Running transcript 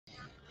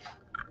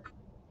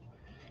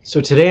So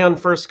today on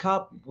First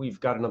Cup, we've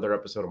got another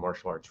episode of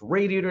Martial Arts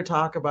Radio to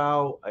talk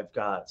about. I've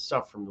got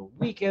stuff from the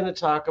weekend to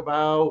talk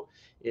about.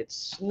 It's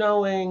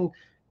snowing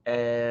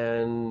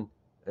and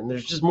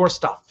there's just more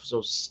stuff.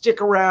 So stick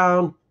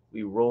around.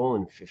 We roll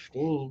in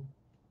 15.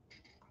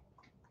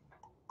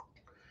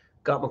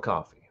 Got my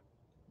coffee.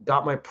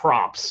 Got my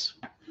props,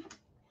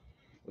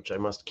 which I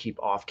must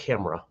keep off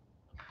camera.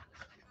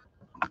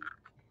 Here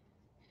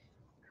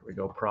we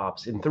go,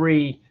 props. In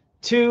 3,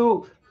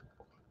 2.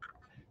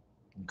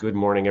 Good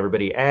morning,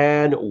 everybody,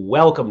 and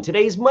welcome.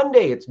 Today's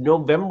Monday. It's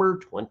November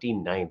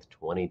 29th,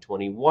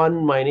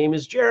 2021. My name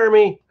is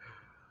Jeremy,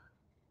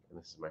 and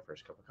this is my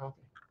first cup of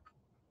coffee.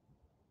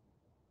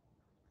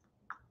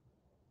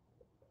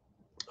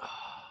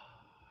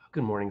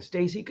 Good morning,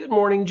 Stacy. Good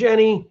morning,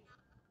 Jenny.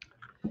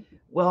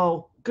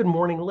 Well, good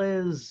morning,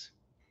 Liz.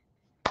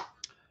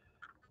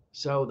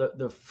 So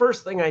the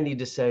first thing I need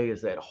to say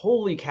is that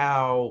holy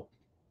cow,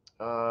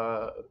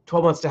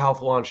 12 Months to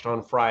Health launched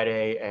on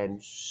Friday, and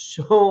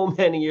so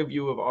many of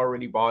you have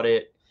already bought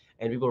it,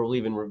 and people are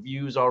leaving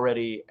reviews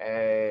already,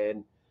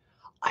 and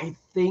I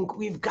think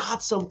we've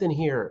got something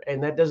here.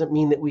 And that doesn't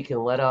mean that we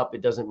can let up.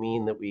 It doesn't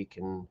mean that we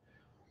can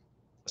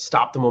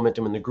stop the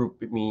momentum in the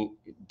group.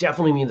 It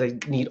definitely means I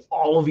need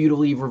all of you to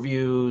leave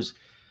reviews,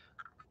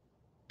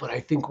 but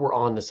I think we're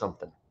on to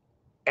something.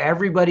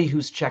 Everybody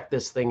who's checked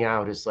this thing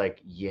out is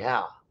like,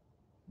 yeah,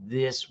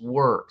 this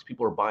works.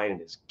 People are buying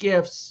it as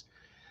gifts.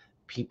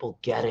 People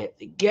get it.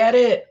 They get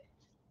it.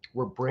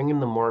 We're bringing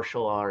the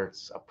martial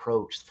arts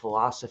approach,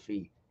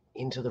 philosophy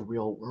into the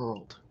real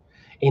world,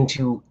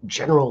 into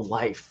general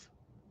life.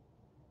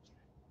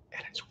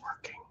 And it's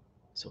working.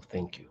 So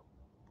thank you.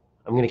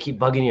 I'm going to keep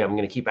bugging you. I'm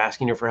going to keep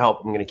asking you for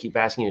help. I'm going to keep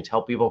asking you to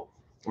tell people.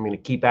 I'm going to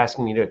keep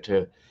asking you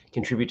to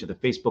contribute to the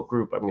Facebook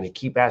group. I'm going to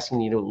keep asking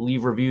you to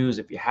leave reviews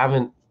if you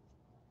haven't.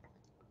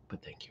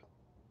 But thank you.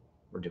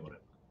 We're doing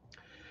it.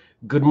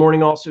 Good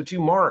morning also to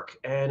Mark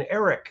and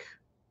Eric.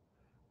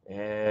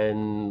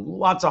 And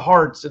lots of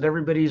hearts, and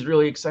everybody's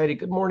really excited.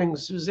 Good morning,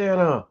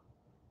 Susanna. Look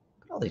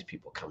at all these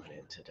people coming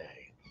in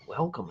today.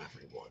 Welcome,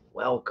 everyone.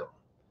 Welcome.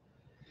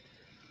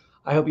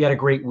 I hope you had a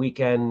great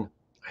weekend.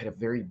 I had a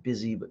very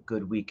busy but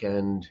good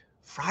weekend.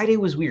 Friday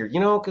was weird,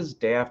 because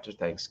day after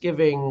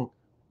Thanksgiving,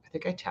 I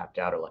think I tapped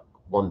out at like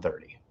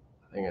 1:30.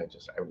 I think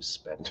I was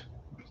spent.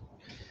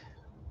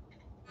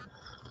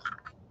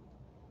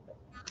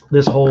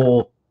 This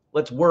whole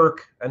let's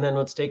work and then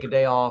let's take a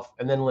day off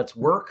and then let's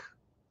work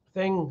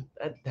thing,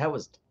 that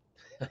was,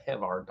 I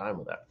have a hard time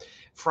with that.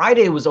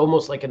 Friday was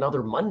almost like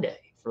another Monday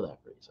for that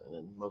reason.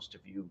 And most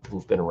of you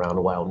who've been around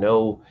a while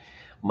know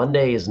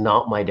Monday is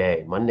not my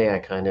day. Monday,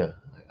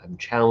 I'm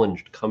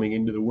challenged coming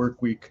into the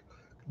work week.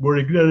 Good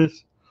morning,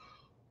 Dennis.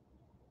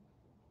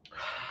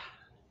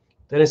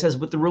 Then it says,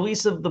 with the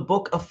release of the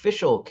book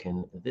Official,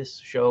 can this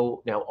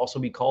show now also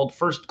be called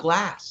First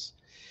Glass?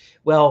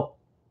 Well,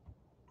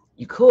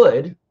 you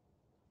could.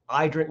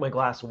 I drink my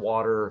glass of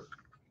water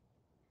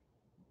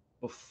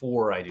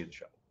before I do the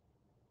show,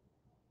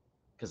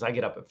 because I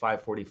get up at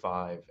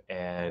 5:45,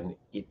 and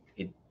it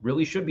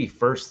really should be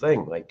first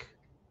thing, like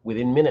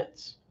within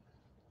minutes.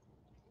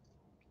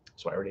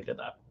 So I already did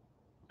that.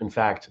 In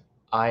fact,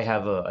 I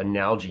have a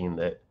Nalgene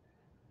that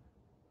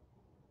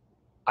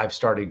I've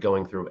started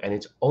going through, and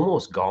it's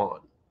almost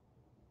gone.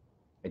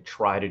 I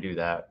try to do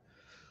that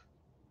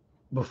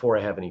before I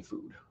have any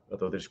food,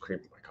 although there's cream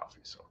in my coffee,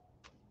 so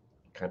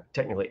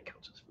technically it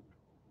counts as food.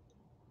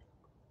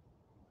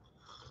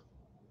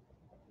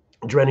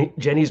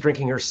 Jenny's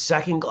drinking her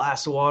second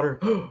glass of water.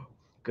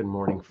 Good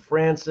morning,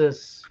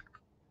 Francis.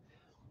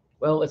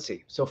 Well, let's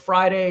see. So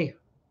Friday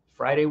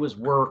was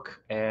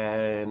work,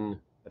 and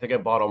I think I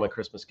bought all my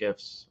Christmas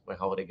gifts, my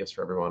holiday gifts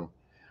for everyone.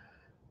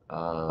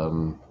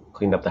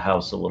 Cleaned up the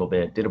house a little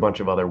bit, did a bunch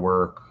of other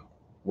work,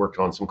 worked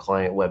on some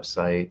client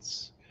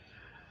websites.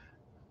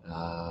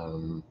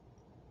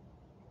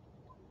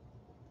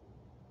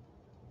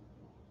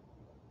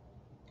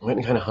 Went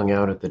and kind of hung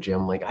out at the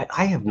gym. Like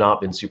I have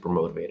not been super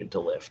motivated to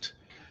lift,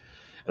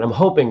 and I'm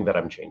hoping that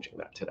I'm changing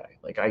that today.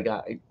 Like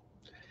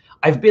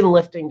I've been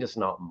lifting, just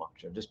not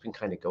much. I've just been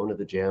kind of going to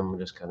the gym,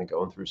 just kind of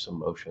going through some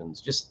motions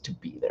just to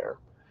be there.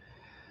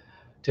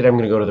 Today I'm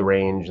going to go to the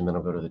range, and then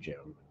I'll go to the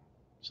gym.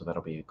 So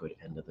that'll be a good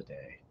end of the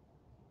day.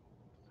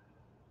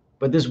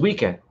 But this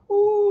weekend,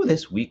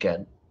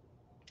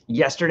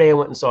 yesterday I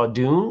went and saw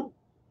Dune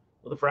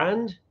with a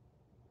friend.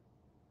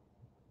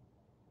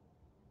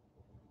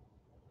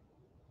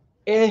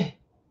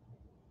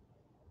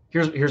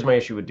 Here's my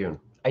issue with Dune.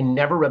 I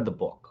never read the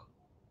book.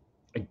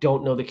 I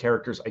don't know the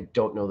characters. I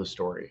don't know the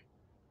story.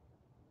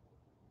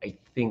 I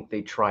think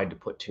they tried to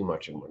put too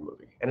much in one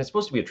movie. And it's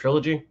supposed to be a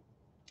trilogy.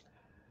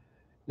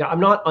 Now,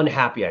 I'm not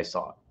unhappy I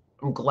saw it.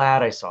 I'm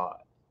glad I saw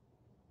it.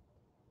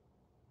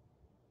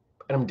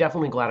 And I'm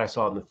definitely glad I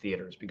saw it in the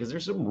theaters, because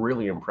there's some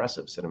really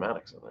impressive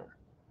cinematics in there.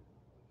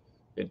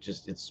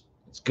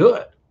 It's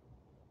good.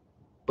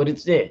 But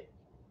it's it.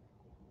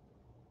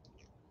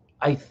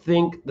 I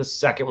think the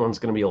second one's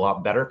going to be a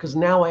lot better, because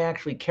now I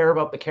actually care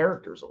about the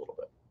characters a little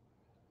bit.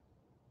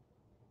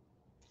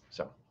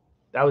 So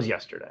that was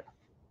yesterday.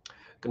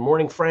 Good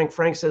morning, Frank.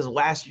 Frank says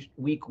last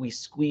week we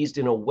squeezed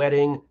in a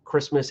wedding,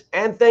 Christmas,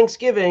 and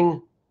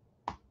Thanksgiving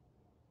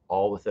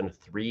all within a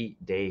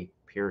 3-day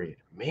period.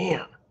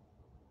 Man,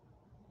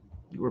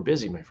 you were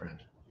busy, my friend.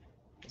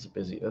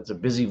 That's a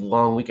busy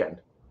long weekend.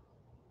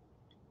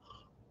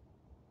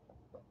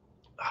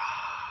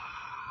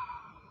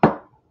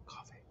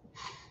 Coffee.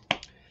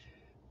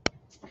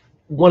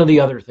 One of the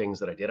other things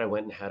that I did, I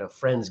went and had a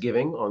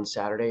Friendsgiving on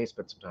Saturday,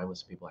 spent some time with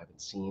some people I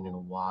haven't seen in a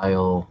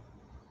while,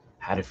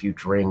 had a few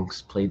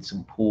drinks, played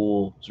some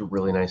pool. It was a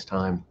really nice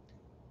time.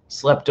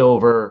 Slept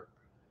over.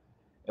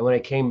 And when I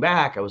came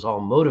back, I was all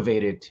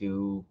motivated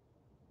to,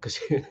 because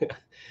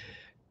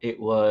it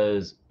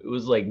was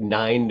like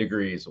 9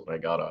 degrees when I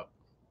got up.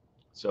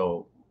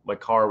 So my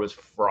car was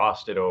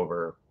frosted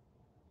over.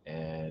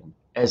 And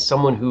as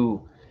someone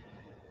who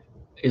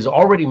is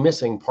already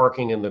missing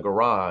parking in the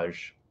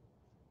garage,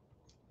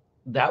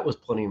 that was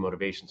plenty of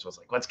motivation. So I was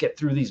like, let's get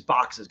through these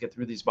boxes.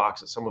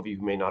 Some of you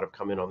who may not have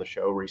come in on the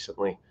show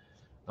recently,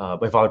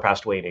 my father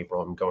passed away in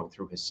April. I'm going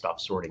through his stuff,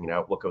 sorting it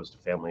out. What goes to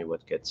family?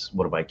 What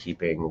am I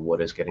keeping?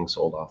 What is getting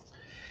sold off?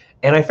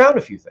 And I found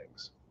a few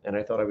things, and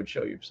I thought I would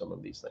show you some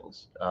of these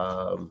things.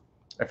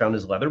 I found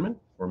his Leatherman,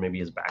 or maybe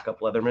his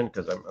backup Leatherman,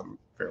 because I'm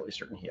fairly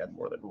certain he had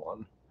more than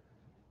one.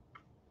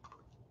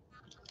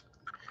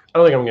 I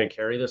don't think I'm going to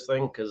carry this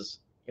thing because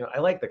I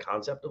like the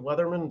concept of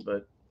Leatherman,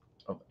 but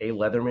of a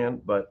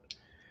Leatherman, but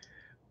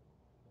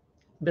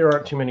there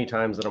aren't too many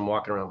times that I'm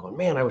walking around going,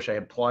 man, I wish I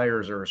had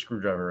pliers or a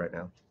screwdriver right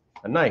now.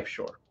 A knife,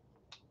 sure.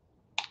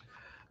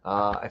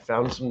 I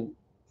found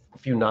a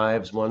few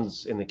knives.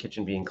 One's in the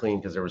kitchen being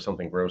cleaned because there was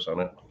something gross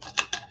on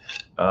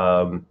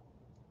it.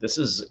 This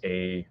is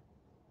a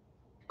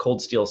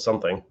Cold Steel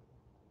something.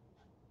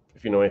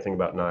 If you know anything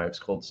about knives,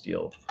 Cold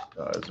Steel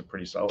is a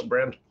pretty solid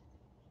brand.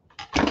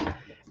 And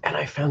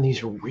I found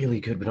these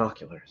really good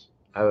binoculars.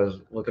 I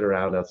was looking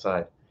around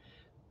outside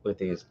with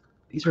these.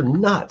 These are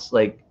nuts.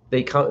 Like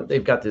they've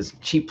got this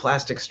cheap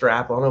plastic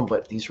strap on them,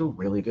 but these are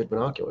really good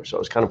binoculars. So I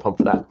was kind of pumped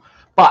for that.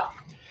 But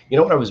you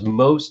know what I was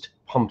most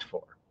pumped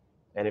for?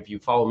 And if you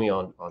follow me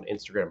on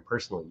Instagram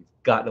personally,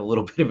 you've gotten a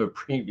little bit of a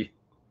preview.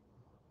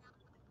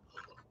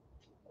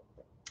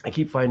 I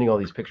keep finding all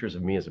these pictures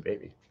of me as a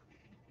baby.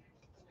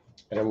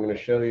 And I'm going to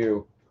show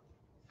you.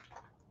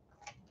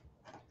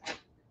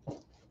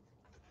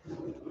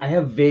 I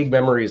have vague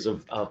memories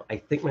of I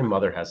think my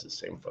mother has the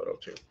same photo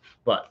too.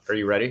 But are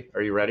you ready?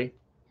 Are you ready?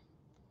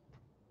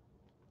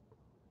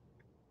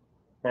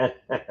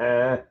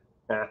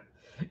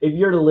 If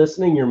you're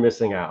listening, you're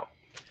missing out.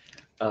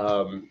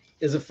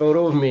 Is a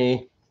photo of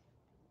me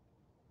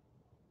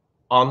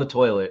on the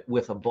toilet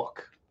with a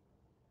book,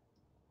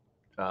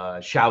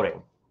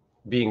 shouting,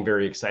 being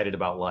very excited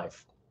about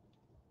life.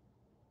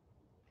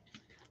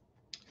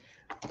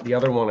 The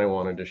other one I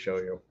wanted to show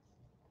you.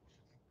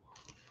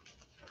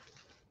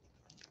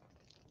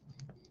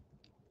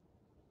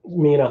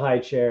 Me in a high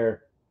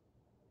chair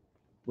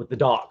with the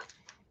dog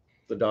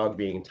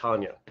being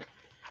Tanya.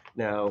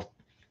 Now,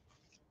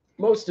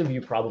 most of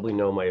you probably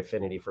know my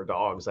affinity for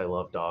dogs. I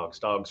love dogs.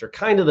 Dogs are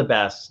kind of the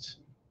best.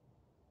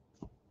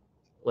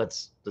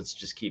 Let's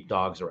just keep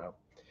dogs around.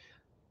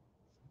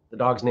 The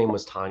dog's name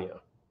was Tanya.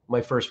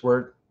 My first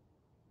word,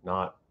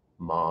 not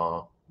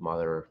ma,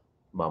 mother,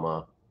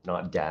 mama,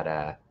 not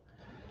dada,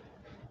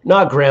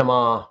 not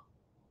grandma.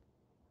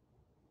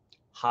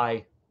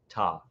 Hi,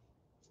 Ta,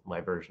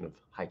 my version of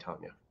Hi,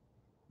 Tanya.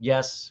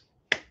 Yes,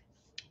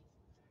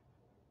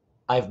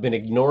 I've been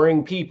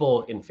ignoring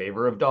people in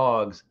favor of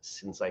dogs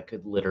since I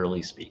could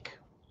literally speak.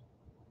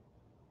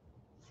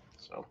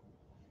 So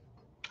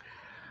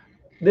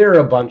there are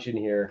a bunch in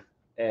here,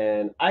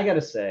 and I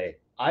gotta say,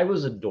 I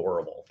was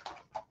adorable.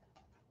 I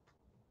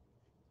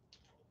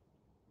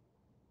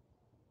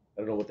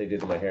don't know what they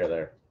did to my hair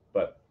there,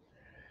 but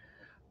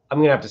I'm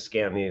gonna have to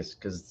scan these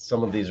because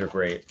some of these are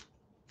great,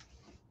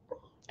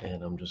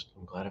 and I'm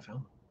glad I found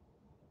them.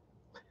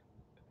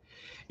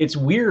 It's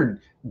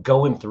weird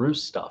going through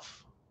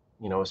stuff,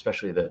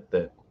 especially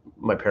that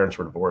my parents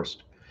were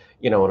divorced,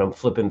 and I'm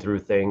flipping through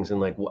things and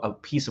like a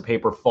piece of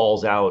paper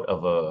falls out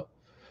of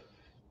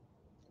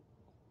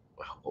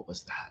what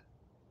was that?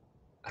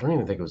 I don't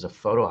even think it was a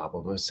photo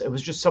album. It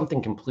was just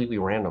something completely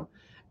random,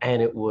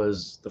 and it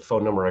was the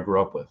phone number I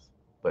grew up with.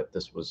 But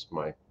this was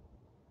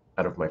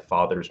out of my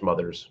father's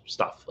mother's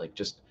stuff. Like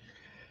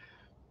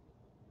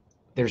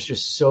there's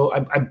just so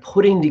I'm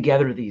putting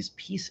together these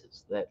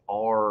pieces that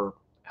are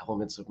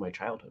elements of my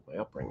childhood, my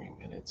upbringing,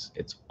 and it's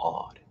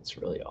odd. It's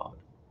really odd,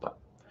 but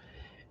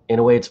in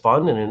a way it's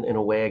fun, and in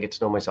a way I get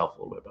to know myself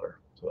a little bit better.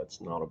 So that's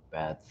not a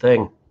bad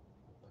thing.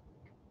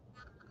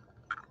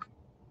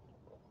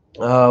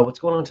 What's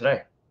going on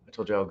today? I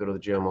told you I'll go to the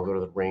gym. I'll go to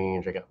the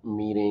range. I got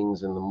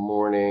meetings in the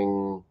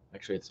morning.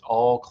 Actually, it's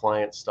all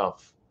client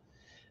stuff,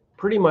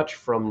 pretty much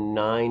from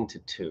 9 to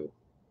 2.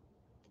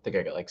 I think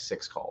I got like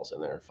 6 calls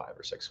in there, 5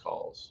 or 6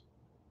 calls.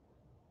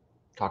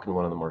 Talking to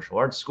one of the martial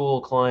arts school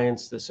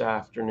clients this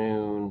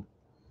afternoon.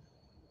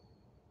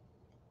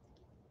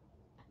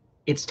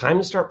 It's time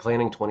to start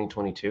planning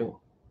 2022.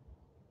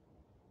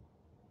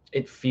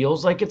 It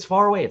feels like it's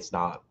far away. It's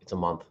not. It's a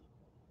month.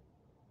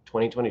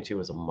 2022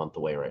 is a month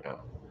away right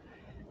now.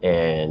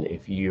 And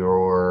if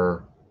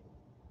you're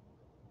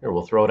here,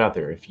 we'll throw it out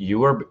there. If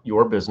you are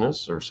your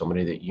business or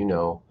somebody that you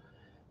know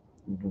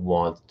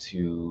want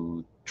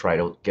to try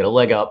to get a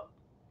leg up,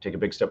 take a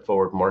big step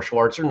forward, martial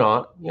arts or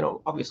not,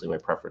 obviously my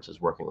preference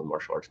is working with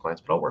martial arts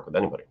clients, but I'll work with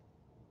anybody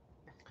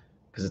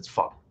because it's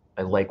fun.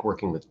 I like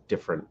working with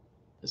different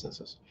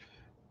businesses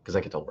because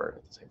I get to learn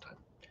at the same time.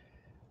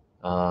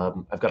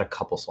 I've got a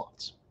couple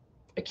slots.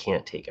 I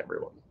can't take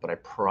everyone, but I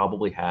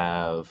probably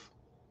have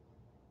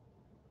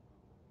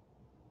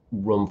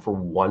room for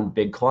one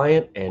big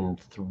client and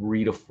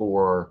 3 to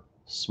 4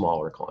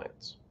 smaller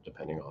clients,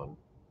 depending on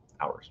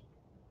hours.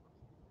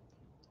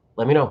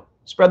 Let me know.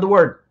 Spread the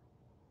word.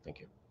 Thank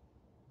you.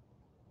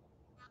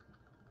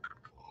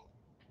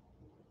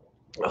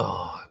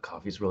 Oh,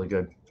 coffee's really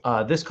good.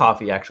 This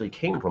coffee actually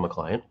came from a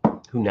client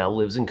who now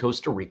lives in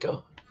Costa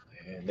Rica,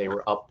 and they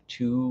were up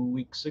 2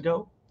 weeks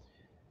ago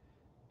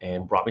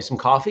and brought me some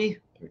coffee.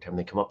 Every time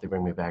they come up, they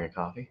bring me a bag of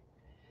coffee,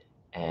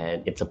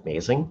 and it's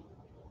amazing.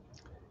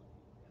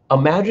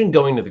 Imagine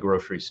going to the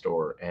grocery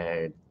store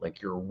and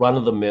like your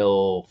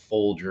run-of-the-mill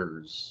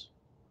Folgers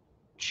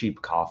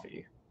cheap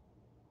coffee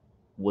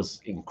was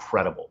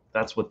incredible.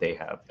 That's what they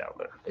have down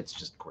there. It's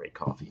just great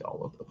coffee all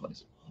over the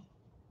place.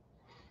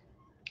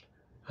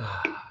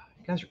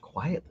 You guys are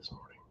quiet this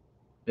morning.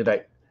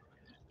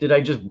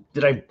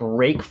 Did I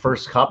break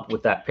first cup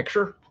with that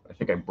picture? I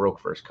think I broke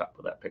first cup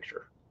with that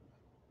picture.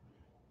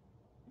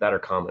 That or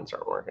comments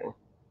aren't working.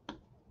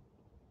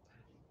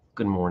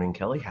 Good morning,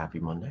 Kelly. Happy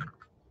Monday.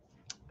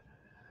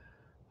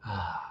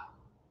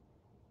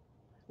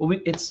 Well,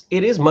 it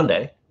is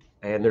Monday,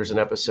 and there's an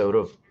episode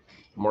of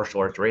Martial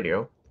Arts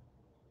Radio.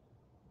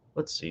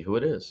 Let's see who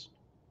it is.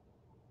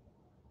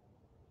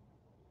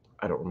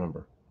 I don't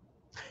remember.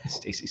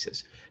 Stacy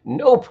says,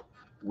 nope,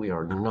 we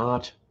are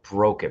not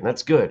broken.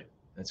 That's good.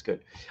 That's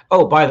good.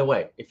 Oh, by the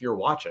way, if you're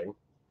watching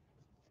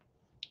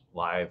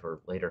live or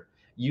later,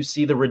 you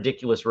see the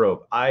ridiculous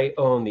robe. I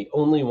own the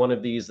only one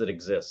of these that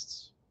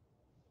exists.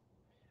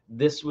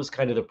 This was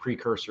kind of the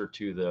precursor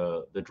to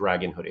the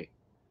dragon hoodie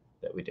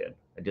that we did.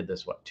 I did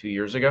this, 2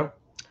 years ago?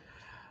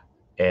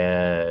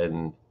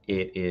 And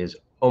it is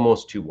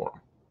almost too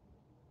warm.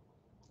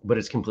 But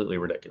it's completely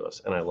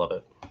ridiculous, and I love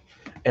it.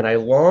 And I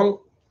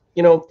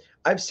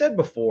I've said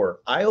before,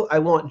 I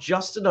want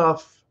just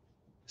enough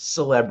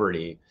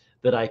celebrity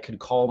that I could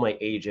call my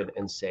agent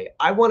and say,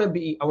 I want to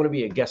be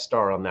a guest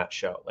star on that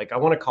show. Like, I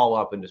want to call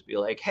up and just be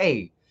like,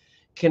 hey,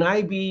 can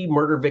I be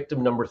murder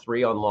victim number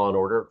 3 on Law and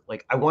Order?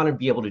 Like, I want to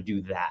be able to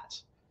do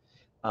that.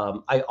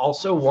 I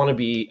also want to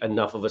be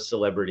enough of a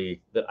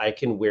celebrity that I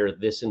can wear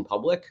this in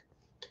public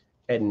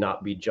and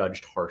not be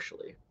judged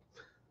harshly.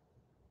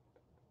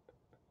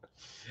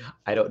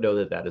 I don't know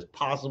that that is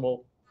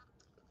possible,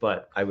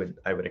 but I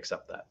would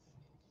accept that.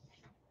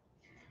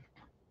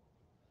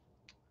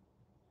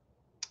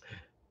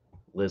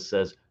 Liz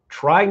says,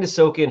 trying to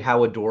soak in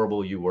how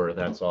adorable you were,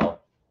 that's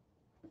all.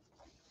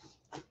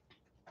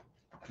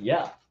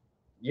 Yeah.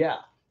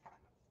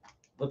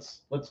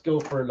 Let's go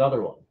for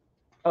another one.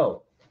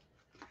 Oh,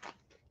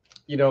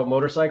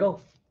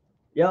 motorcycle?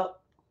 Yep.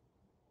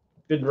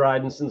 Been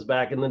riding since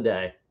back in the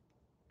day.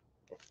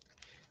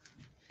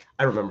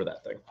 I remember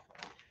that thing.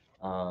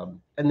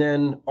 And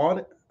then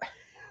I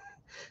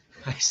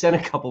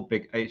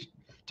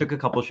took a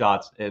couple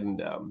shots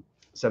and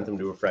sent them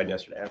to a friend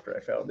yesterday after I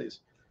found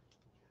these.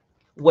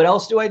 What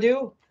else do I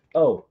do?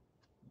 Oh,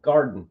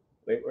 garden.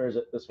 Wait, where is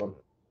it? This one.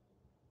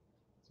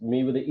 It's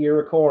me with an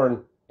ear of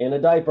corn in a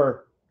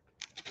diaper.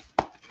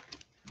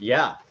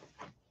 Yeah.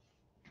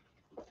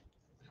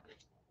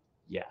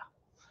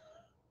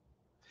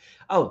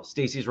 Oh,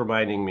 Stacy's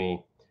reminding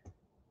me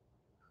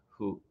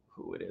who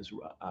it is.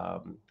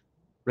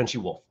 Wrenchy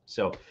Wolf.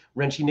 So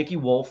Wrenchy Nikki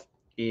Wolf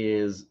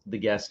is the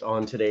guest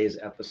on today's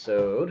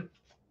episode.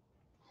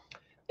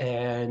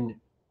 And,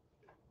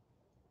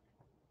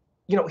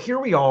 here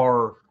we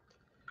are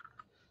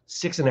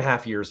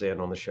 6.5 years in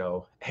on the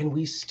show, and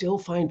we still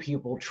find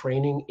people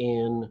training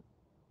in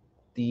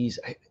these.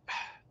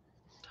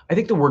 I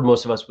think the word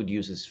most of us would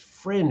use is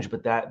fringe,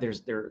 but that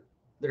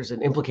there's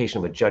an implication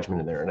of a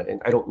judgment in there.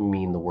 And I don't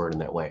mean the word in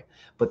that way,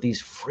 but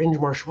these fringe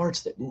martial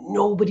arts that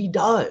nobody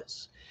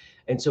does.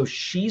 And so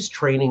she's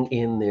training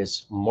in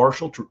this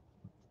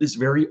this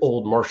very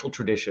old martial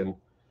tradition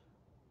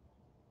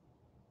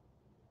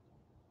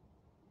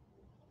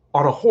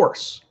on a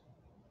horse,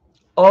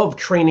 of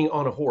training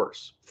on a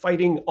horse,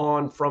 fighting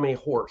on from a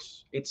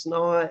horse. It's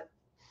not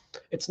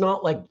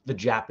like the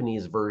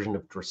Japanese version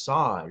of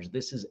dressage.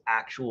 This is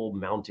actual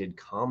mounted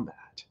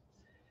combat.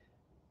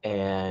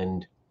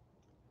 And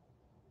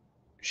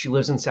she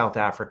lives in South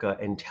Africa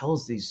and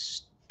tells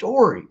these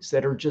stories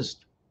that are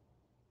just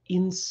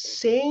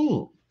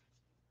insane.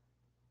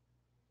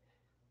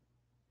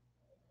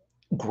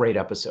 Great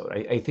episode.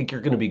 I think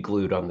you're going to be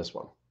glued on this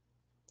one.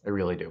 I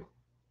really do.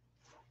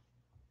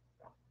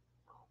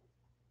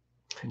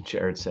 And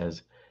Jared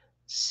says,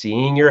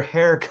 seeing your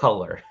hair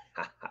color.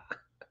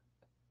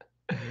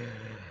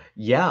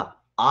 Yeah,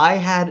 I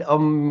had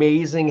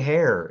amazing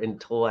hair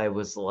until I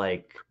was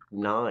like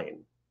 9.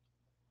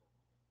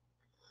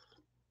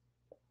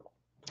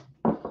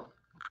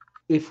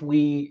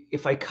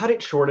 If I cut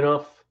it short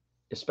enough,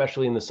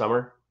 especially in the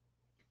summer,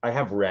 I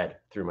have red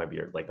through my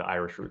beard, like the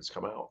Irish roots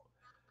come out.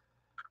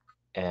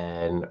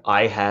 And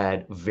I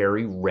had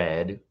very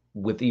red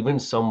with even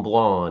some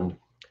blonde,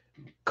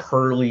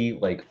 curly,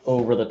 like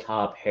over the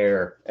top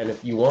hair. And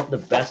if you want the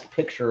best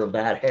picture of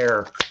that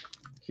hair,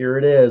 here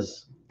it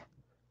is.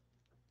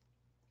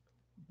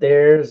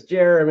 There's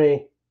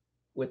Jeremy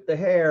with the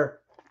hair.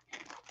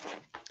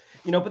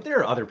 But there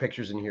are other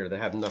pictures in here that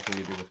have nothing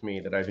to do with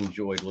me that I've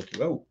enjoyed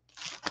looking. Oh,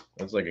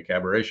 that's like a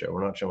cabaret show.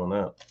 We're not showing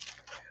that.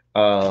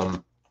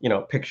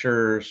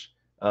 Pictures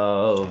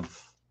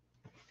of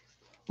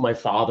my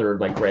father,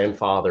 my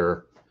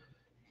grandfather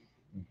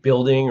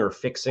building or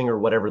fixing or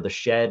whatever the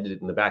shed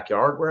in the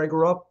backyard where I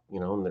grew up,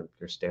 and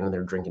they're standing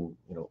there drinking,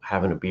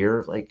 having a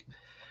beer. Like,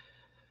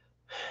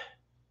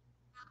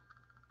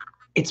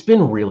 it's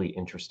been really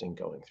interesting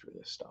going through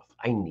this stuff.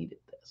 I needed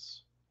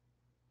this.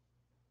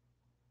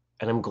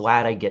 And I'm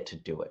glad I get to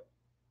do it.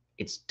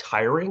 It's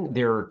tiring.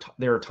 There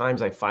are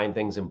times I find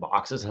things in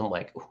boxes and I'm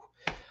like, ooh,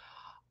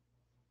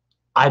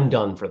 I'm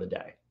done for the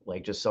day.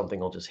 Like, just something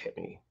will just hit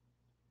me.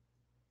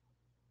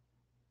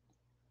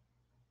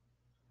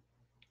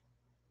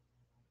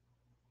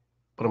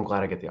 But I'm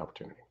glad I get the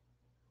opportunity.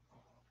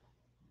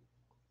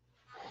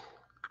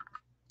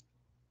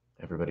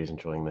 Everybody's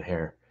enjoying the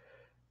hair.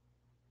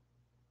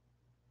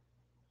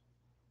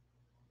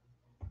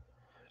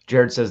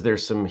 Jared says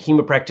there's some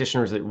HEMA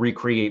practitioners that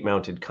recreate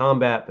mounted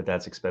combat, but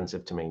that's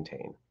expensive to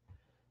maintain.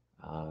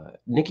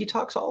 Nikki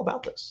talks all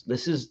about this.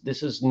 This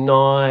is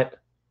not,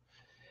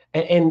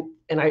 and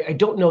I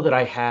don't know that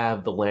I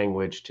have the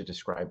language to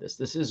describe this.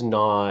 This is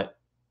not,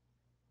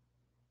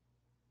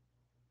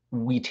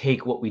 we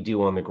take what we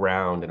do on the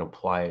ground and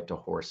apply it to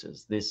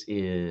horses. This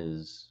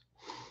is,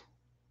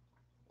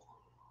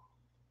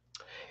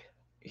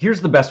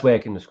 here's the best way I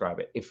can describe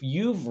it. If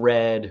you've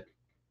read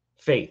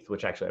Faith,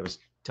 which actually I was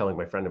telling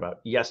my friend about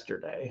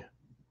yesterday,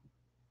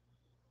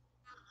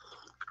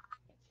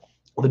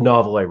 the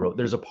novel I wrote,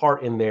 there's a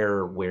part in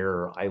there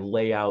where I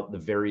lay out the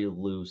very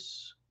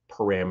loose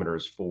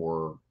parameters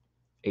for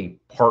a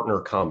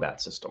partner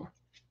combat system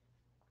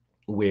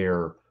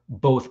where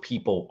both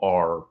people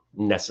are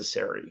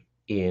necessary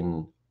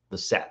in the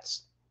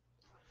sets.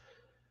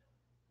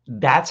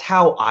 That's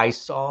how I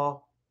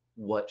saw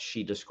what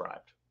she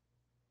described.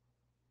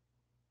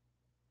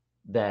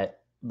 That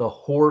the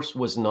horse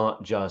was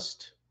not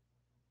just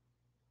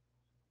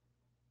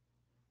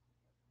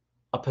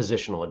a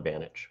positional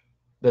advantage,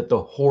 that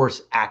the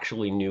horse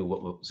actually knew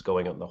what was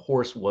going on. The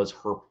horse was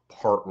her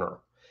partner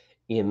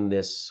in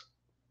this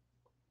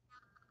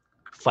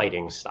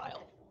fighting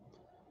style.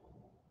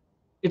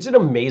 It's an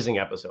amazing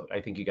episode. I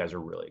think you guys are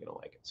really going to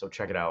like it. So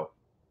check it out.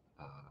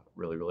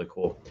 Really, really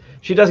cool.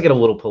 She does get a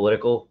little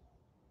political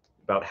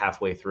about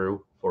halfway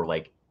through for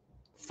like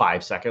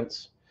 5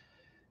 seconds.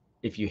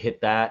 If you hit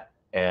that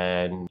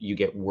and you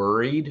get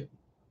worried,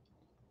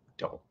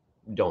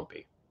 don't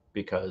be,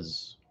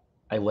 because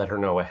I let her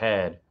know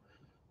ahead,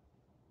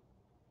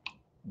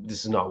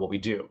 this is not what we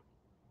do.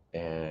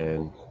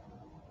 And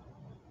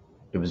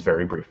it was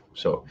very brief.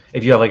 So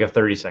if you have like a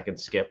 30-second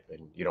skip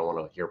and you don't want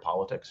to hear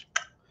politics,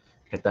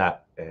 hit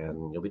that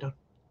and you'll be done.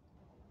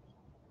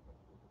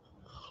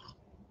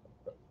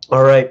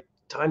 All right,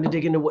 time to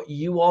dig into what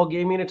you all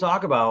gave me to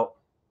talk about.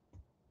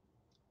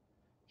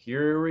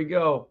 Here we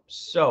go.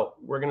 So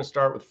we're going to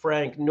start with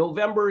Frank.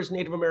 November is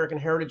Native American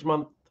Heritage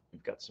Month.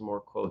 We've got some more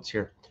quotes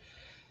here.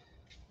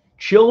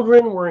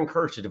 Children were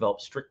encouraged to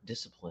develop strict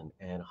discipline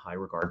and a high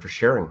regard for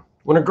sharing.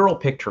 When a girl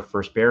picked her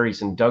first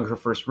berries and dug her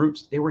first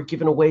roots, they were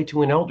given away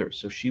to an elder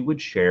so she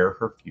would share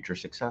her future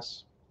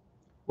success.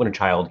 When a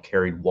child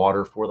carried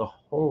water for the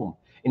home,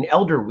 an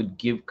elder would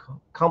give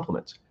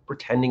compliments,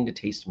 pretending to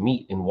taste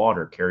meat in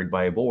water carried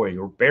by a boy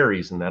or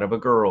berries in that of a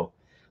girl.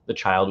 The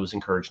child was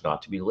encouraged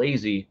not to be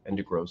lazy and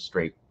to grow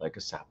straight like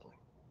a sapling.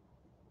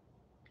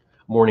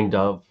 Mourning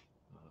Dove,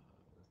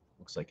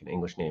 looks like an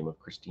English name of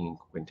Christine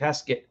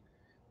Quintesket,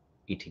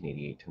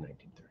 1888 to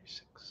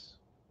 1936.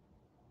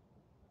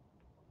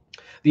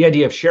 The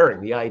idea of sharing,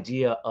 the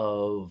idea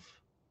of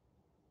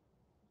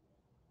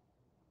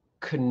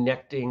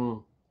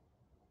connecting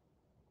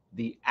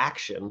the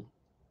action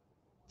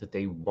that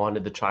they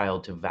wanted the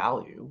child to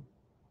value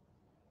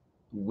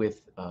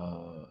with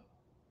a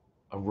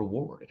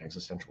reward, an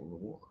existential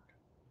reward.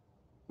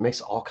 It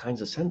makes all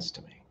kinds of sense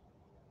to me.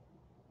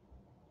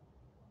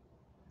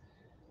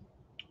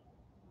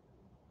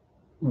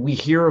 We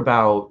hear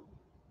about,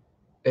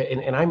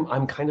 and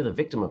I'm kind of the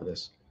victim of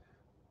this.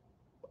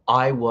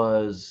 I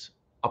was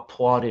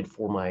applauded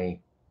for my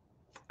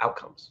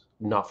outcomes,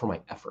 not for my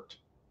effort.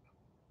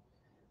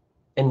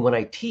 And when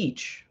I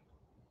teach,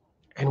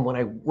 and when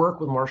I work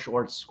with martial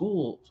arts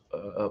schools,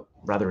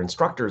 rather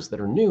instructors that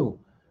are new,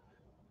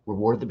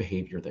 reward the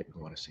behavior that you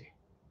want to see.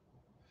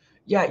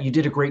 Yeah, you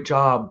did a great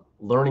job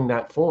learning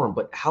that form,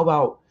 but how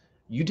about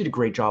you did a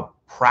great job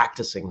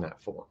practicing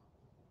that form?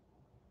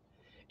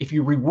 if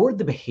you reward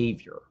the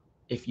behavior,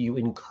 if you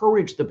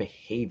encourage the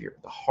behavior,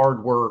 the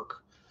hard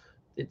work,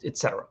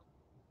 etc.,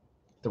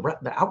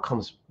 the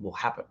outcomes will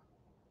happen.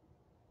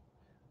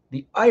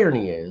 The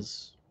irony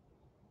is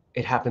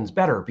it happens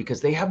better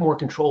because they have more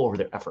control over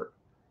their effort.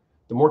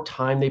 The more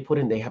time they put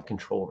in, they have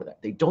control over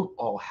that. They don't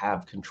all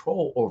have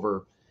control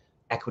over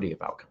equity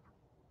of outcome.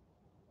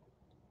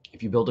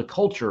 If you build a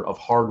culture of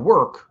hard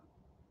work,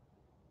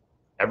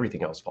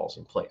 everything else falls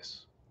in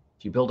place.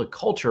 If you build a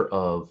culture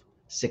of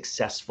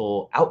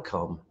successful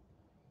outcome,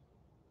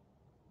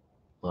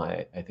 well,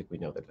 I think we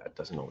know that that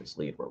doesn't always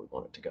lead where we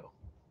want it to go.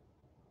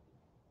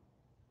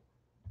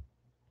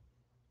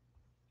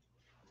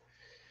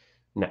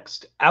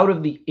 Next, out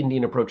of the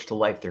Indian approach to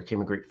life, there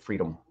came a great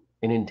freedom,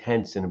 an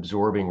intense and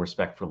absorbing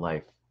respect for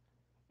life,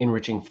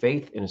 enriching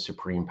faith in a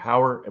supreme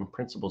power and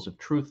principles of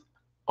truth,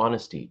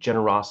 honesty,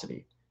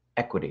 generosity,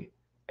 equity,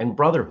 and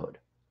brotherhood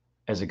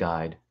as a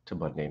guide to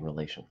mundane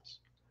relations.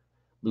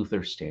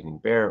 Luther Standing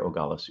Bear,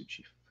 Ogala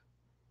Suchi.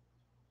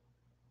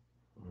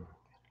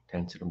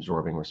 Intense and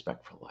absorbing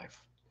respect for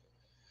life.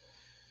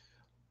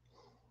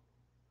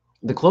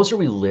 The closer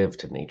we live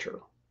to nature,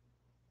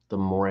 the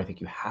more I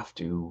think you have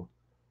to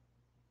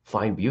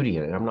find beauty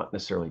in it. I'm not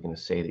necessarily going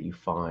to say that you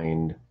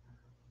find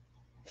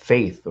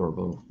faith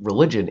or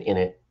religion in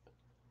it,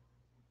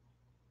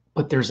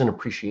 but there's an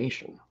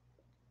appreciation.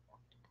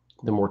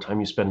 The more time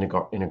you spend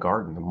in a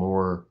garden, the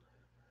more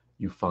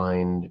you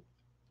find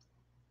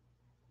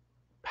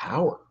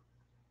power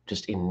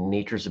just in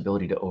nature's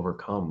ability to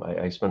overcome.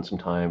 I spent some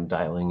time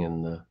dialing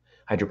in the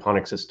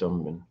hydroponic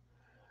system and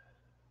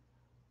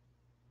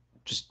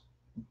just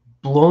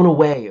blown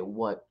away at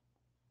what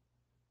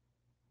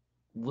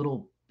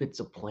little bits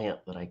of plant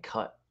that I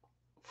cut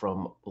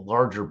from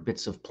larger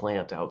bits of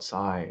plant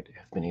outside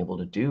have been able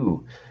to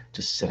do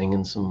just sitting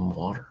in some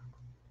water.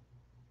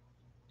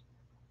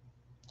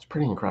 It's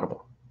pretty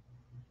incredible.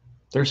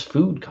 There's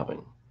food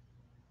coming.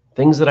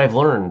 Things that I've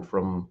learned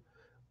from,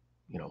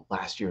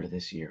 last year to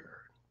this year.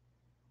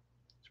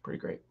 It's pretty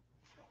great.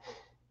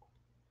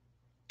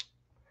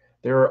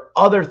 There are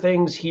other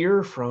things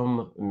here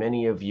from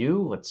many of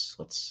you. Let's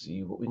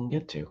see what we can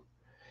get to.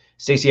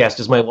 Stacy asked,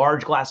 does my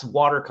large glass of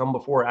water come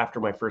before or after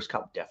my first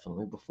cup?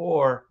 Definitely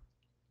before.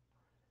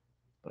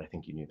 But I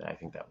think you knew that. I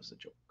think that was a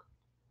joke.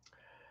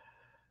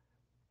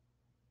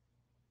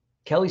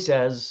 Kelly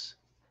says,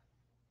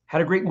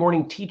 had a great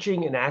morning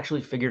teaching and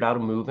actually figured out a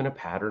move and a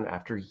pattern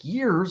after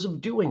years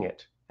of doing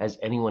it. Has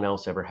anyone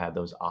else ever had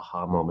those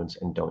aha moments,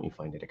 and don't you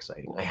find it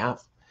exciting? I have.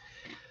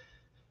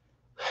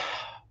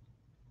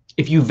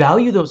 If you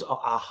value those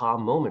aha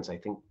moments, I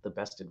think the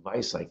best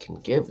advice I can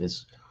give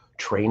is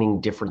training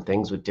different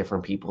things with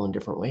different people in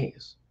different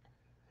ways.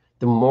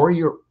 The more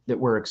that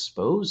we're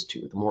exposed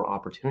to, the more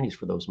opportunities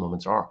for those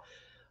moments are.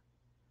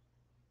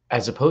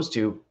 As opposed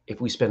to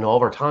if we spend all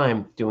of our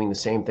time doing the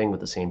same thing with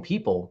the same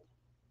people,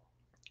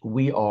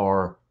 we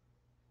are,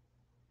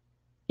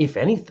 if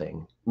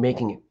anything,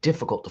 making it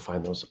difficult to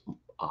find those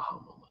aha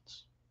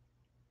moments.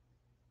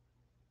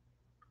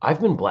 I've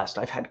been blessed.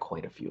 I've had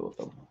quite a few of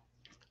them.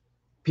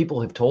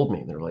 People have told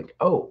me, they're like,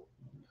 oh,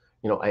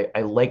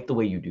 I like the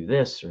way you do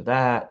this or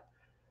that.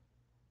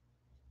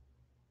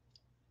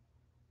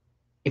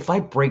 If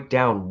I break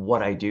down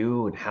what I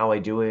do and how I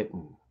do it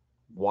and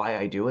why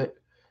I do it,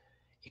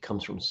 it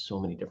comes from so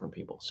many different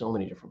people, so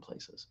many different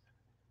places.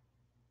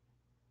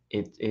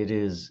 It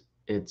is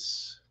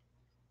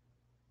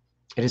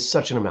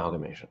such an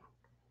amalgamation.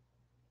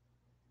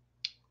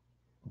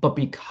 But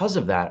because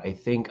of that, I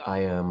think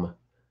I am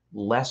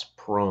less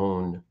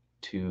prone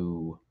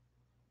to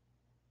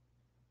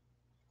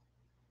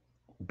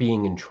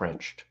being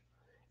entrenched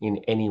in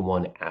any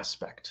one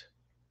aspect.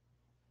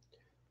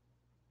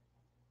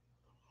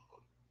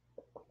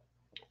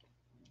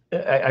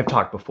 I've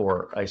talked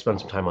before. I spent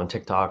some time on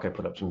TikTok. I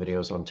put up some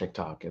videos on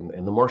TikTok, and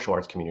the martial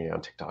arts community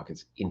on TikTok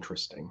is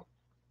interesting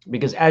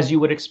because, as you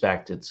would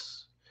expect,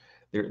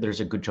 there's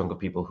a good chunk of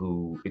people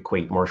who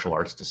equate martial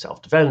arts to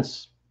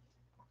self-defense.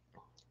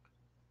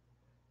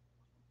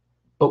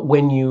 But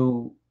when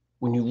you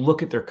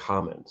look at their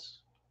comments,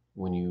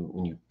 when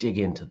you dig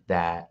into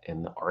that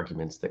and the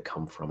arguments that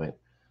come from it,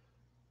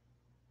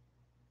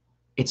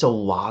 it's a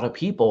lot of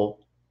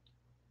people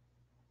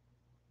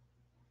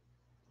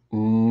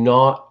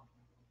not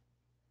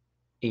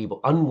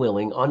able,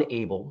 unwilling,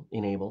 unable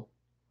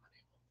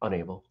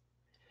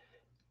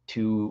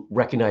to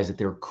recognize that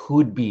there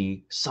could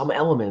be some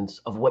elements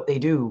of what they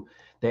do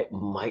that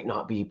might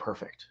not be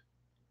perfect.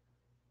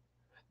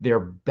 They're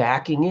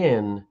backing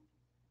in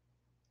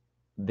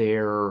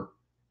their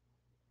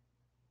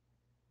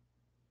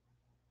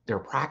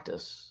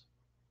practice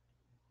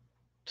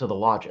to the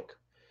logic.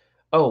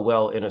 Oh,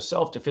 well, in a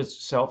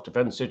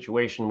self-defense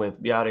situation with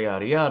yada,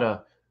 yada,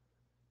 yada,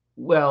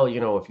 well,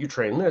 if you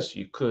train this,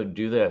 you could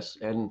do this.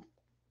 And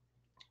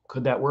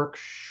could that work?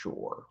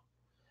 Sure.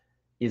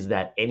 Is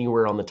that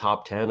anywhere on the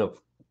top 10 of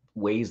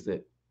ways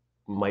that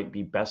might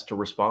be best to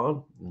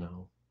respond?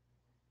 No.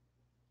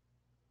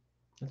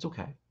 That's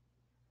okay.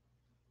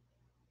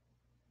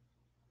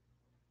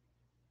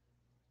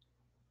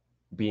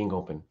 being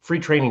open. Free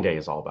Training Day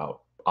is all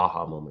about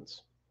aha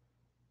moments.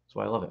 That's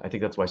why I love it. I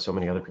think that's why so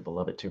many other people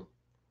love it too.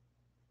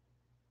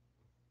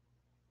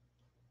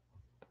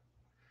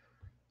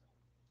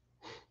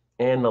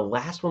 And the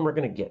last one we're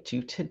going to get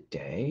to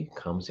today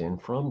comes in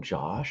from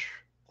Josh.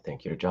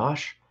 Thank you to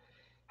Josh.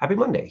 Happy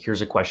Monday.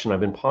 Here's a question I've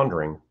been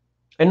pondering.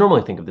 I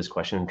normally think of this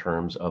question in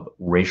terms of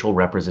racial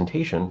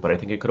representation, but I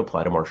think it could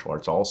apply to martial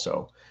arts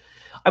also.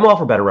 I'm all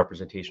for better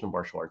representation of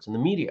martial arts in the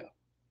media.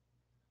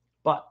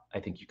 But I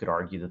think you could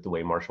argue that the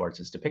way martial arts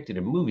is depicted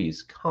in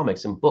movies,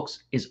 comics, and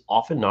books is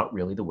often not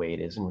really the way it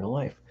is in real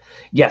life.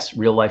 Yes,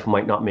 real life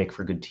might not make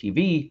for good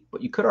TV,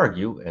 but you could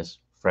argue, as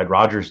Fred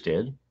Rogers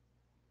did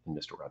in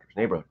Mr. Rogers'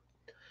 Neighborhood,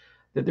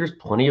 that there's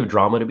plenty of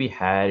drama to be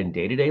had in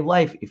day-to-day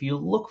life if you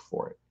look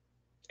for it.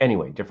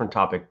 Anyway, different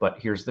topic, but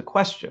here's the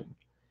question.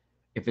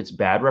 If it's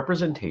bad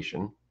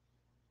representation,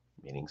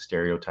 meaning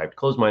stereotyped,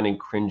 closed-minded,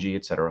 cringy,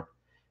 etc.,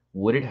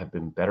 would it have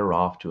been better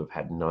off to have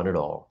had none at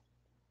all?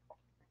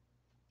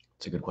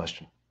 It's a good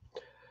question.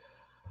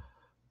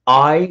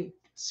 I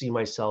see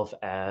myself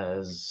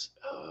as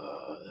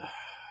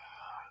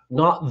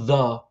not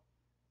the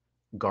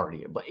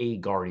guardian, but a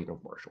guardian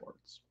of martial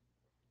arts.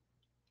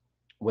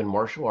 When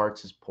martial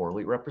arts is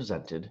poorly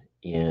represented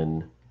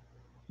in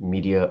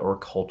media or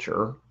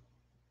culture,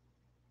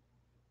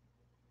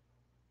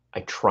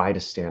 I try to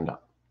stand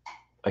up.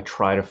 I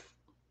try to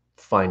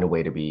find a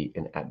way to be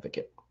an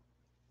advocate.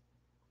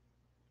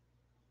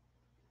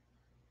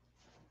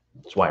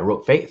 That's why I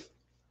wrote Faith,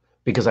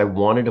 because I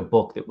wanted a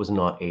book that was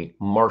not a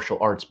martial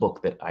arts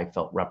book that I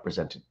felt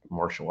represented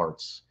martial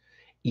arts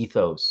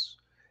ethos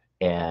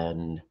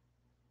and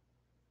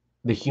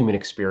the human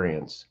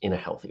experience in a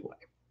healthy way.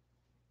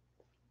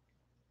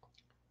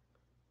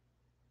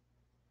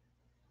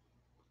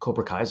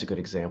 Cobra Kai is a good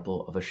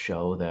example of a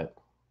show that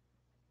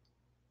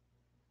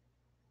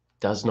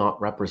does not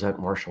represent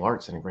martial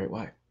arts in a great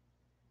way.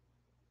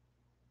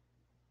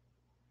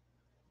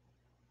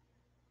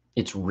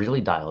 It's really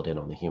dialed in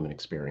on the human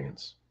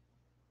experience.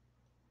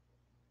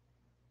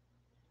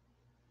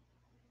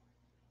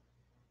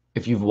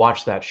 If you've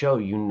watched that show,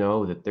 you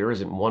know that there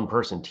isn't one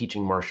person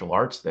teaching martial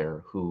arts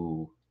there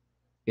who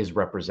is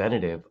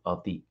representative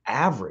of the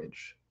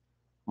average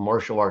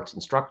martial arts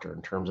instructor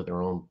in terms of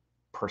their own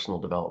personal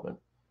development.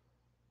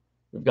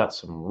 We've got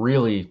some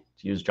really,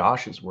 to use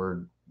Josh's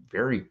word,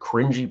 very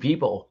cringy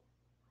people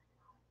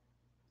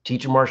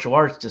teaching martial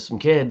arts to some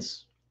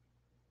kids.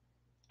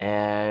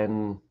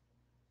 And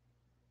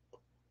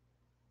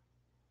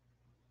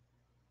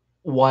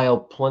while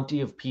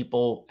plenty of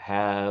people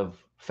have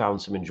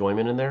found some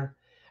enjoyment in there,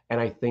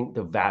 and I think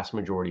the vast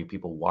majority of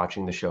people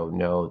watching the show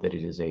know that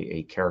it is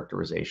a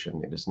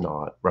characterization. It is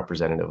not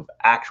representative of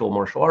actual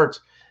martial arts.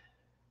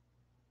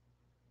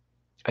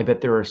 I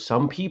bet there are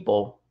some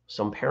people,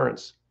 some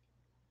parents,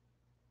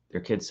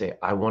 their kids say,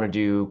 I want to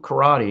do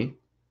karate,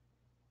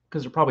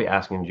 because they're probably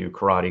asking to do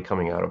karate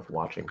coming out of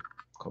watching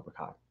Cobra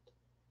Kai.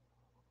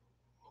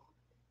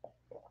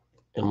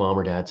 And mom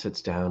or dad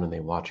sits down and they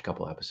watch a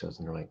couple episodes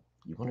and they're like,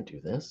 you want to do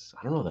this?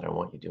 I don't know that I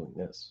want you doing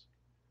this.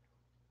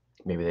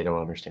 Maybe they don't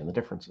understand the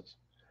differences.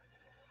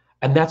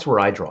 And that's where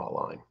I draw a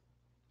line.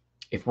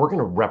 If we're going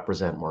to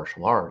represent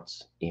martial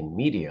arts in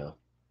media,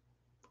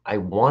 I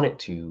want it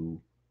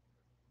to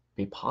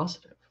be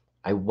positive.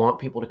 I want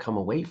people to come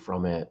away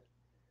from it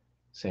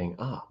saying,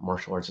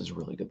 martial arts is a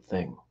really good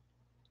thing.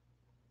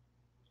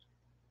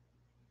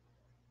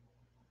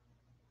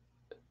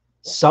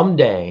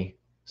 Someday,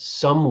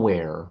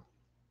 somewhere,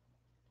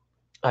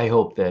 I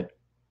hope that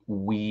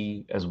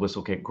we as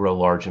Whistlekick grow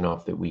large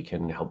enough that we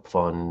can help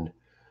fund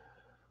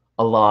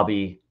a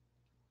lobby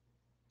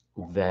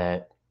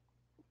that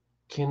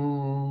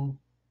can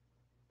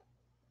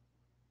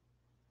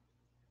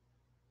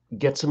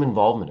get some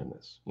involvement in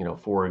this. You know,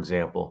 for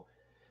example,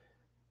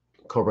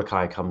 Cobra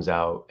Kai comes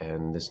out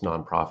and this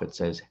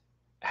nonprofit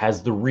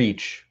has the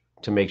reach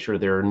to make sure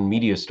there are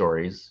media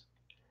stories.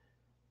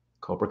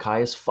 Cobra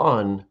Kai is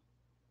fun,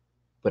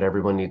 but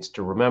everyone needs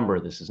to remember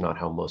this is not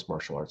how most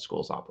martial arts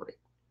schools operate.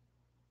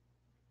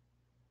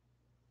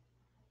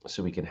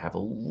 So we can have a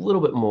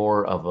little bit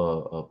more of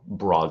a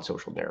broad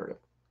social narrative.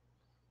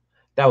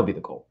 That would be the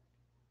goal.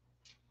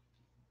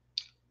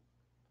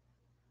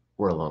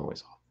 We're a long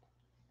ways off.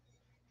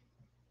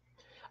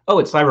 Oh,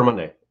 it's Cyber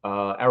Monday.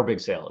 Our big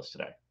sale is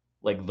today.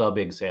 Like the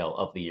big sale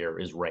of the year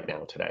is right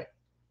now today.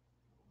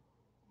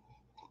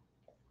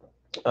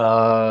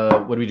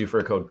 What do we do for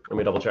a code? Let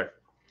me double check.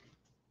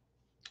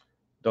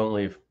 Don't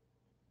leave.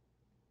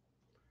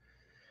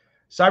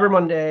 Cyber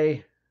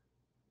Monday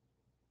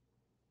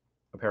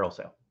apparel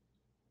sale.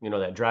 You know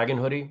that dragon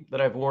hoodie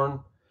that I've worn?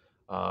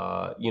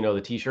 You know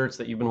the t-shirts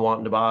that you've been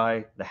wanting to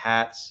buy, the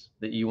hats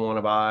that you want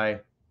to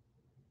buy.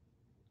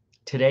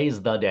 Today's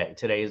the day.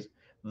 Today's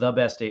the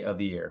best day of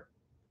the year.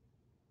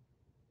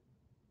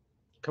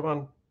 Come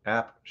on,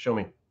 app, show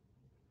me.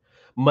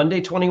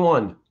 Monday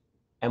 21,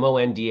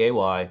 MONDAY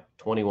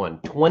 21,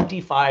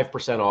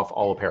 25% off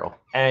all apparel,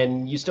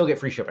 and you still get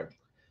free shipping.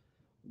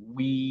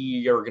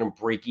 We are going to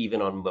break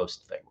even on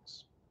most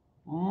things.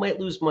 Might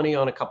lose money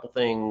on a couple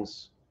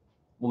things,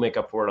 we'll make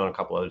up for it on a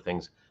couple other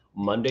things.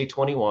 Monday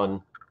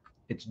 21,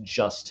 it's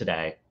just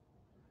today.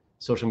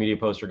 Social media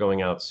posts are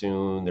going out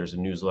soon. There's a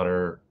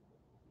newsletter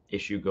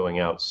issue going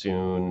out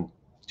soon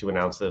to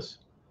announce this.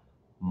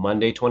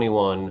 Monday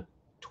 21,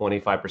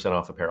 25%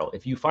 off apparel.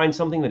 If you find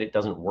something that it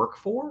doesn't work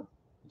for,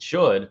 it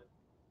should,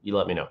 you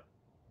let me know.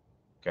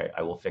 Okay,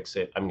 I will fix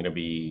it. I'm going to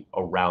be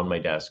around my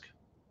desk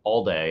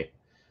all day.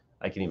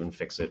 I can even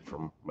fix it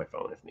from my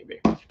phone if need be.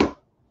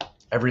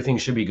 Everything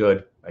should be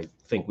good. I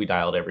think we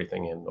dialed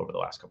everything in over the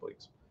last couple of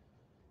weeks.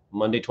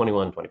 Monday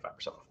 21,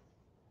 25% off.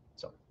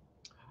 So,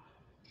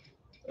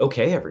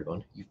 okay,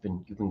 everyone, you've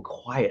been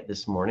quiet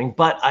this morning,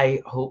 but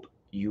I hope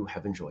you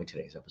have enjoyed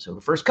today's episode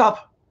of First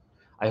Cup.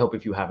 I hope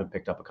if you haven't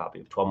picked up a copy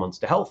of 12 Months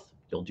to Health,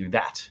 you'll do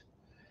that.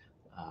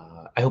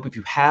 I hope if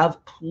you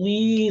have,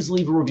 please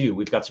leave a review.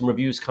 We've got some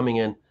reviews coming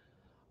in.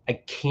 I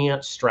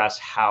can't stress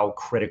how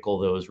critical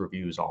those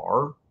reviews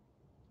are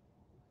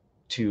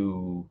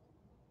to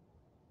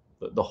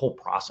the whole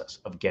process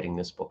of getting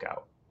this book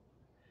out.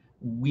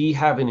 We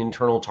have an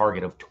internal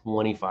target of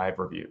 25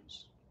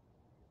 reviews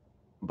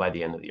by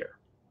the end of the year.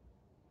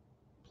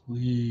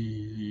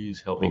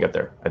 Please help me get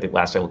there. I think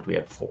last I looked, we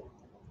had 4.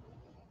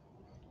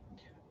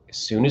 As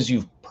soon as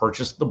you've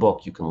purchased the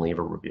book, you can leave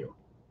a review.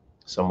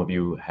 Some of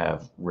you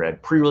have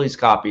read pre-release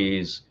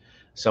copies.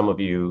 Some of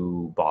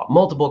you bought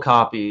multiple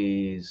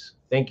copies.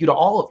 Thank you to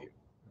all of you.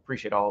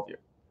 Appreciate all of you.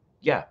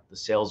 Yeah, the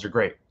sales are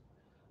great.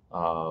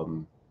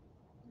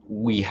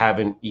 We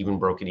haven't even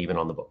broken even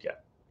on the book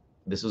yet.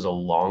 This is a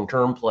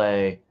long-term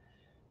play.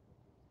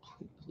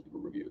 Please leave a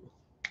review.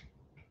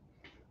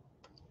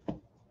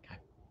 Okay.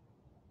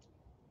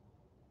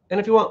 And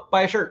if you want,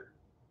 buy a shirt.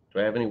 Do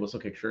I have any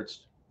Whistlekick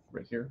shirts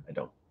right here? I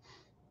don't.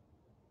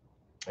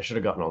 I should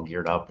have gotten all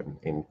geared up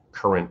in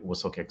current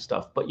Whistlekick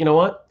stuff. But you know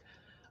what?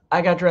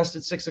 I got dressed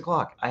at 6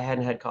 o'clock. I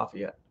hadn't had coffee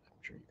yet. I'm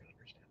sure you can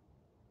understand.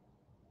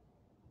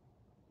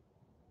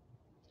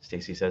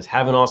 Stacy says,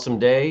 have an awesome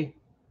day.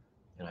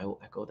 And I will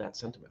echo that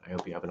sentiment. I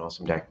hope you have an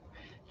awesome day.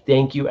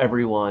 Thank you,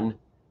 everyone.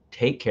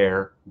 Take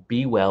care.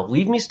 Be well.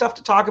 Leave me stuff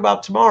to talk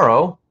about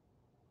tomorrow.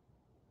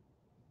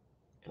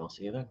 And I'll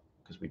see you then,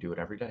 because we do it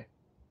every day.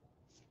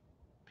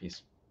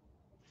 Peace.